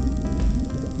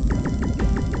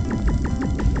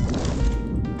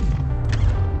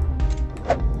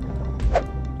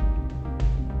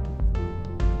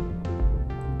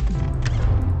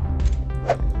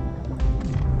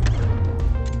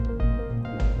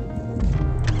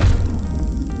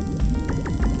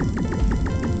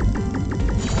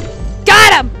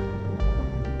 Got him!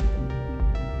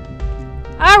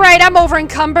 Alright, I'm over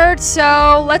encumbered,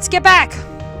 so let's get back.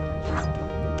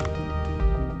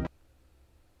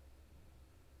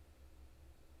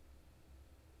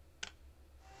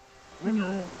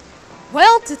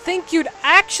 Well, to think you'd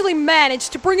actually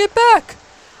managed to bring it back.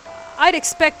 I'd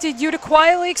expected you to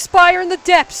quietly expire in the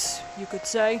depths, you could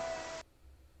say.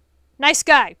 Nice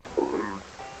guy.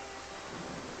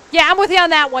 Yeah, I'm with you on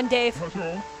that one, Dave.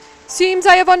 Seems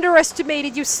I have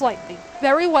underestimated you slightly.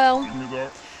 Very well.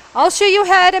 I'll show you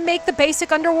how to make the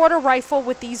basic underwater rifle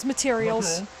with these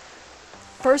materials.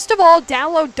 First of all,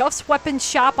 download Duff's Weapons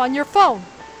Shop on your phone.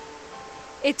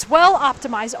 It's well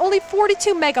optimized, only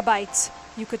 42 megabytes,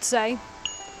 you could say.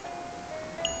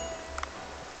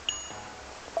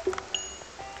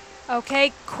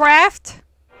 Okay, craft.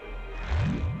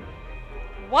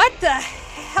 What the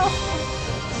hell?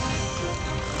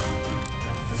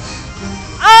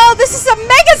 Oh, this is a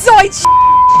Megazoid sh**!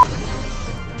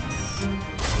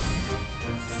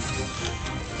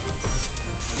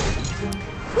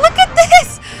 Look at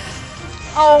this!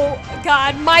 Oh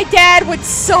god, my dad would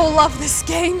so love this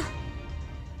game.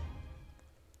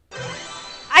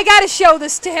 I gotta show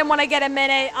this to him when I get a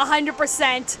minute,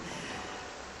 100%.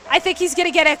 I think he's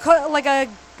gonna get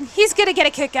he's gonna get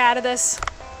a kick out of this.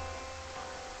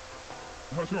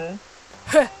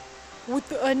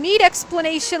 With a neat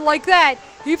explanation like that,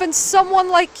 even someone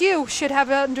like you should have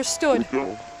understood.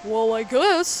 Well, I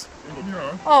guess.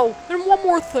 Oh, and one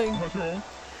more thing.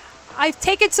 I've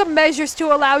taken some measures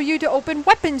to allow you to open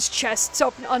weapons chests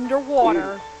open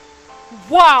underwater.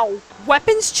 Wow,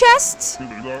 weapons chests?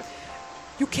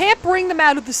 You can't bring them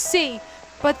out of the sea,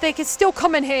 but they can still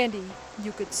come in handy,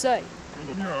 you could say.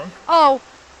 Oh,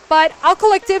 but I'll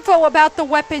collect info about the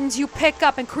weapons you pick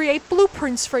up and create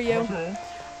blueprints for you.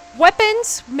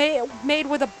 Weapons made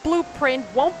with a blueprint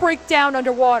won't break down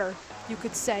underwater, you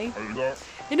could say.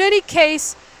 In any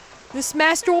case, this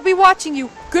master will be watching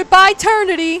you. Goodbye,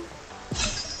 eternity!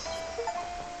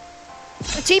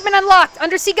 Achievement unlocked,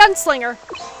 Undersea Gunslinger.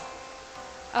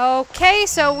 Okay,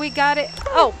 so we got it.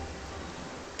 Oh,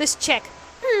 this chick.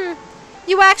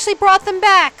 You actually brought them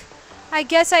back. I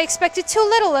guess I expected too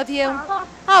little of you.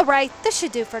 Alright, this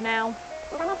should do for now.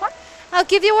 I'll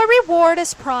give you a reward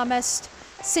as promised,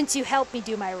 since you helped me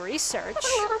do my research.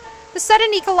 The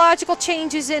sudden ecological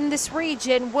changes in this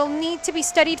region will need to be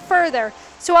studied further,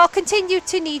 so I'll continue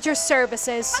to need your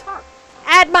services.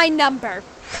 Add my number.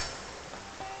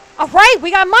 Alright, we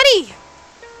got money!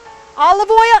 Olive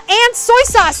oil and soy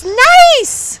sauce.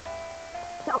 Nice!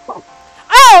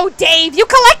 Oh, Dave, you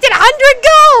collected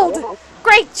 100 gold!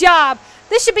 Great job.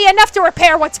 This should be enough to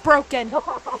repair what's broken.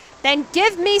 Then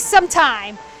give me some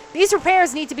time. These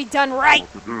repairs need to be done right.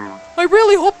 I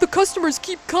really hope the customers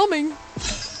keep coming.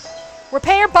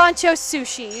 Repair Bancho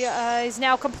Sushi is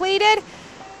now completed.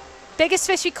 Biggest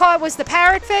fish we caught was the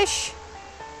parrotfish.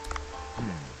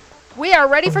 We are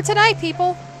ready for tonight,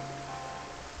 people.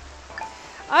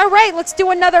 All right, let's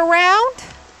do another round.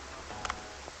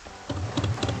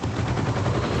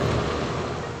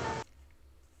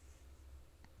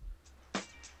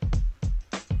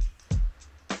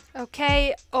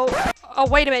 Okay. Oh,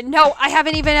 wait a minute. No, I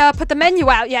haven't even put the menu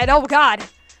out yet. Oh, God.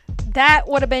 That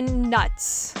would have been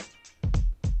nuts.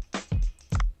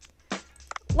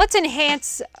 Let's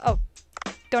enhance. Oh,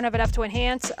 don't have enough to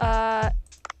enhance. I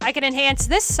can enhance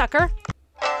this sucker.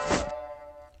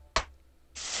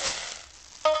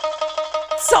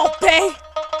 Salt Bay.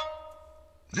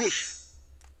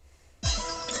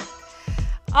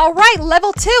 All right,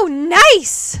 level 2.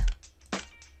 Nice.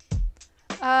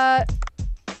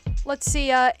 Let's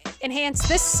see. Enhance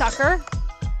this sucker.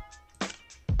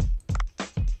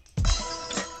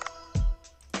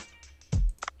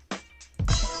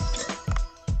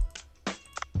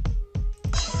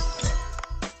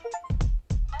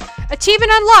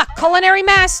 Achievement unlocked. Culinary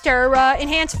Master.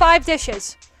 Enhance 5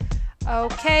 dishes.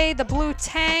 Okay, the blue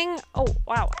tang. Oh,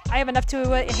 wow. I have enough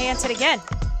to enhance it again.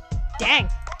 Dang.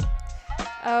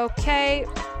 Okay.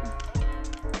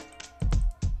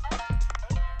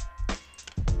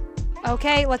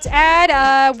 Okay, let's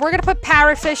add. We're gonna put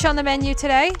parrotfish on the menu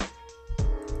today.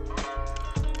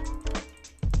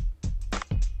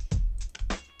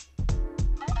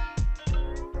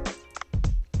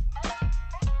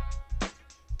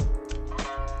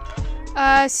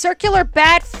 Circular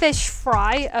batfish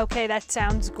fry. Okay, that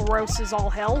sounds gross as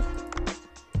all hell.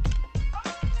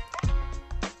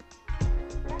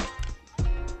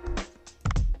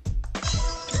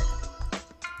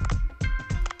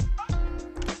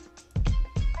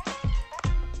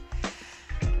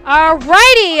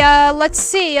 Alrighty, let's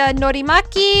see.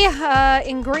 Norimaki,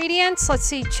 ingredients. Let's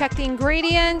see, check the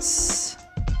ingredients.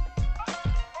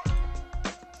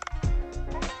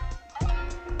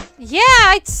 Yeah,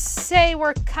 I'd say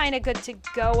we're kind of good to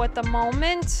go at the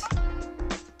moment.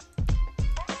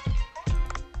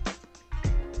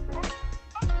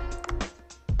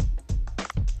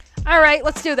 All right,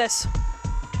 let's do this.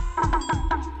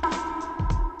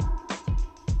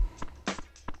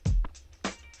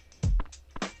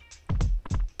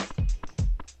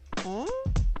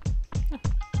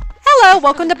 Hello,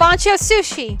 welcome to Bancho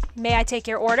Sushi. May I take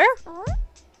your order?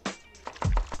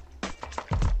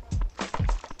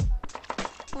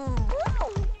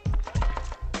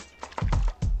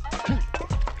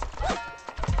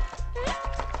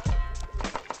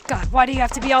 God, why do you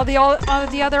have to be on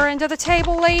the other end of the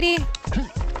table, lady?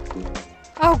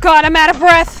 Oh God, I'm out of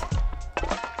breath.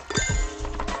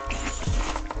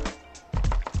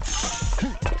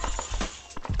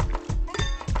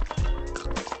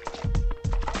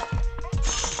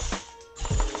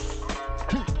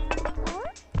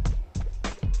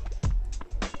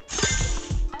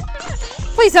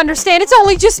 Please understand, it's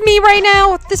only just me right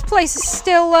now. This place is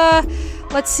still,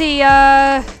 let's see,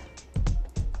 okay.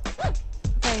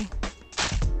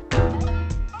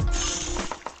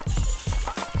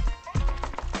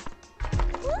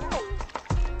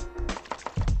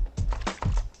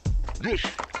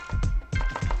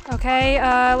 Okay,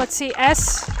 let's see,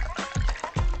 S.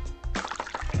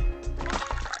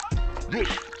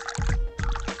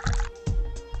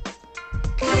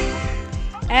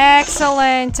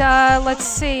 Excellent. Let's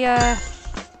see.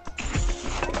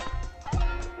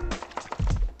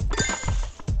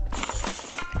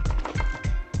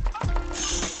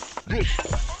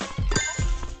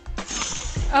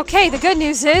 Okay, the good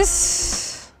news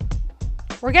is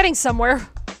we're getting somewhere.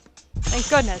 Thank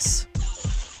goodness.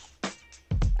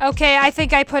 Okay, I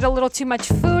think I put a little too much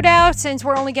food out since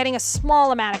we're only getting a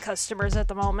small amount of customers at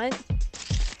the moment.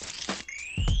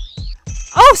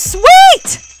 Oh,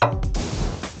 sweet!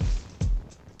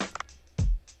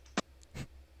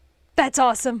 That's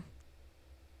awesome.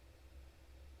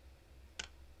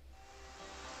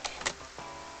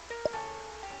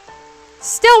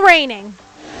 Still raining.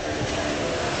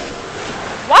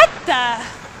 What the?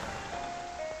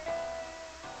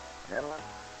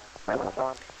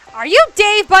 Are you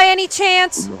Dave by any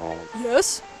chance? No.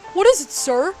 Yes? What is it,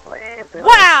 sir?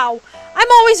 Wow!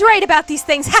 I'm always right about these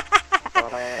things.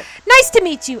 Nice to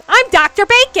meet you. I'm Dr.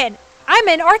 Bacon. I'm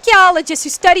an archaeologist who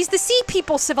studies the Sea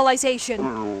People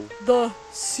civilization. The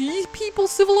Sea People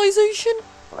civilization?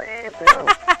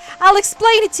 I'll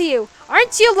explain it to you.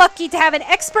 Aren't you lucky to have an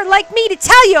expert like me to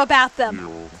tell you about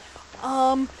them?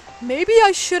 Maybe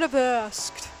I should have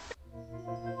asked.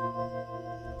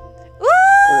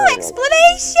 Ooh,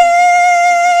 explanation!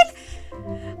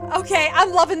 Okay,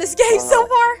 I'm loving this game so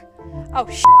far. Oh,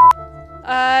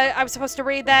 I was supposed to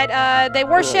read that they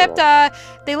worshipped,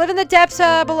 they live in the depths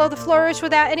below the flourish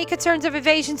without any concerns of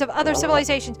invasions of other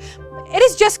civilizations. It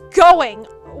is just going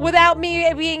without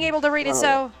me being able to read it,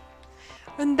 so...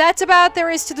 And that's about there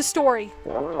is to the story.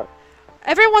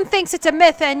 Everyone thinks it's a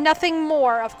myth and nothing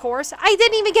more, of course. I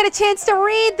didn't even get a chance to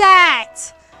read that!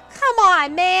 Come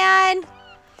on, man!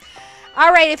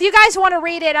 Alright, if you guys want to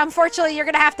read it, unfortunately, you're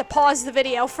going to have to pause the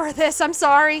video for this. I'm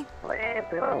sorry.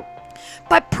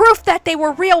 But proof that they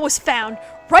were real was found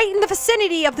right in the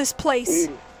vicinity of this place.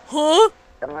 Huh?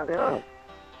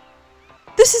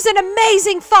 This is an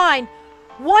amazing find.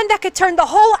 One that could turn the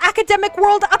whole academic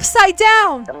world upside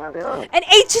down. An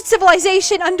ancient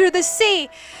civilization under the sea.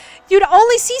 You'd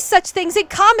only see such things in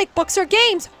comic books or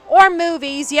games. Or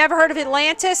movies. You ever heard of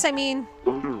Atlantis? I mean...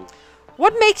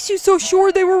 What makes you so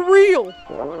sure they were real?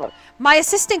 My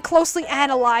assistant closely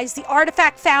analyzed the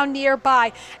artifact found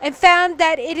nearby and found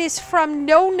that it is from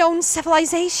no known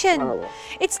civilization.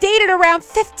 It's dated around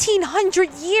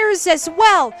 1500 years as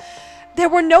well. There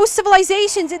were no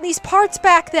civilizations in these parts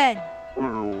back then.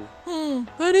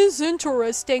 That is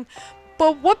interesting.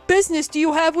 But what business do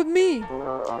you have with me?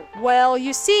 Well,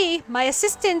 you see, my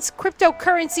assistant's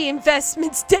cryptocurrency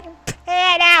investments didn't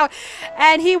pan out,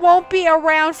 and he won't be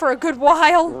around for a good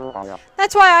while.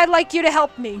 That's why I'd like you to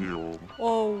help me.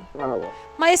 Oh.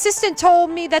 My assistant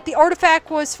told me that the artifact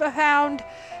was found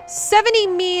 70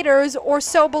 meters or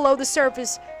so below the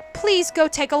surface. Please go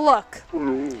take a look.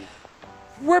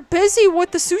 We're busy with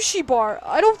the sushi bar.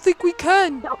 I don't think we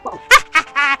can.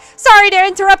 Sorry to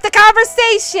interrupt the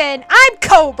conversation. I'm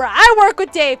Cobra. I work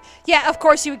with Dave. Yeah, of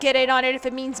course you would get in on it if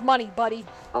it means money, buddy.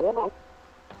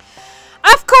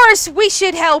 Of course we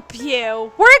should help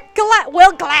you.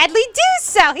 We'll gladly do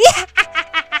so.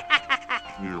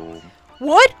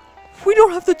 What? We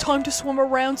don't have the time to swim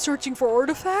around searching for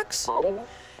artifacts?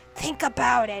 Think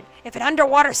about it. If an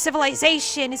underwater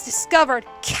civilization is discovered,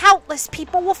 countless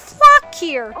people will flock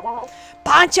here.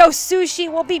 Poncho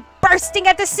Sushi will be bursting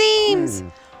at the seams.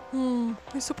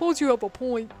 I suppose you have a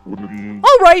point.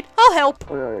 Alright, I'll help.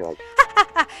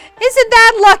 Isn't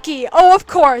that lucky? Oh, of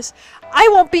course. I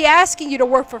won't be asking you to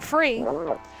work for free.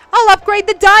 I'll upgrade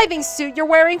the diving suit you're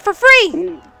wearing for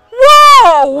free.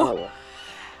 Whoa!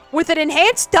 With an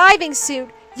enhanced diving suit,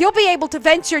 you'll be able to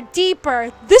venture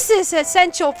deeper. This is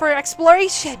essential for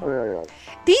exploration.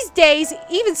 These days,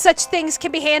 even such things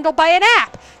can be handled by an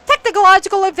app.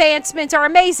 Technological advancements are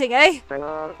amazing, eh?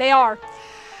 They are.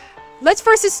 Let's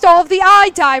first install the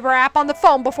iDiver app on the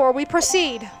phone before we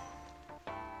proceed.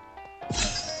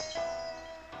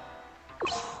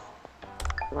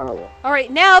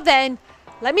 Alright, now then,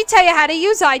 let me tell you how to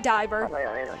use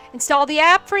iDiver. Install the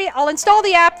app for you. I'll install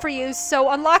the app for you, so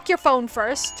unlock your phone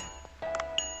first.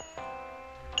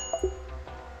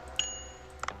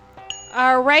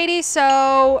 Alrighty,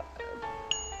 so...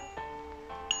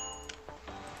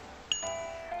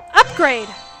 Upgrade!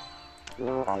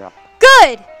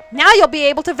 Good! Now you'll be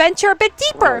able to venture a bit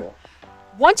deeper.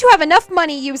 Once you have enough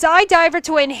money, use iDiver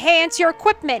to enhance your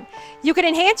equipment. You can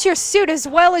enhance your suit as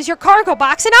well as your cargo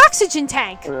box and oxygen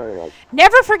tank.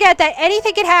 Never forget that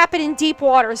anything can happen in deep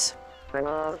waters.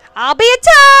 I'll be in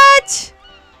touch!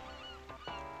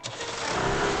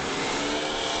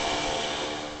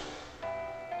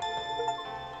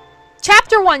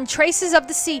 Chapter 1, Traces of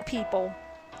the Sea People.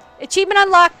 Achievement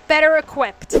unlocked, better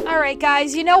equipped. Alright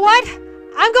guys, you know what?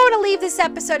 I'm going to leave this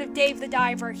episode of Dave the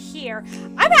Diver here.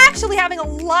 I'm actually having a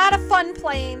lot of fun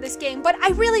playing this game, but I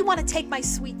really want to take my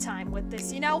sweet time with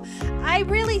this, you know? I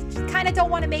really kind of don't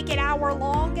want to make it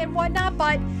hour-long and whatnot,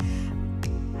 but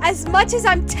as much as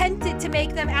I'm tempted to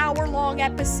make them hour-long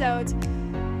episodes,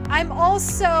 I'm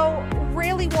also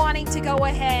really wanting to go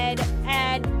ahead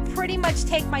and pretty much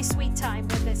take my sweet time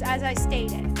with this, as I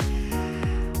stated.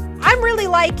 I'm really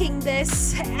liking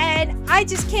this, and I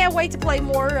just can't wait to play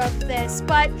more of this.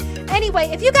 But anyway,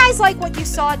 if you guys like what you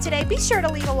saw today, be sure to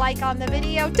leave a like on the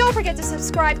video. Don't forget to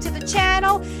subscribe to the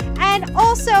channel, and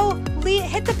also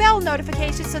hit the bell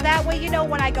notification so that way you know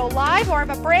when I go live or have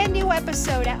a brand new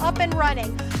episode up and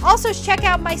running. Also, check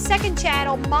out my second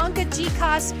channel,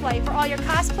 mangagcosplay, for all your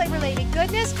cosplay related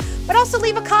goodness. But also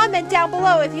leave a comment down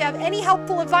below if you have any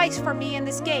helpful advice for me in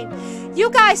this game. You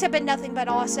guys have been nothing but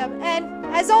awesome, and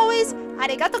as always,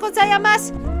 arigato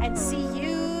gozaimasu, and see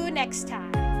you next time.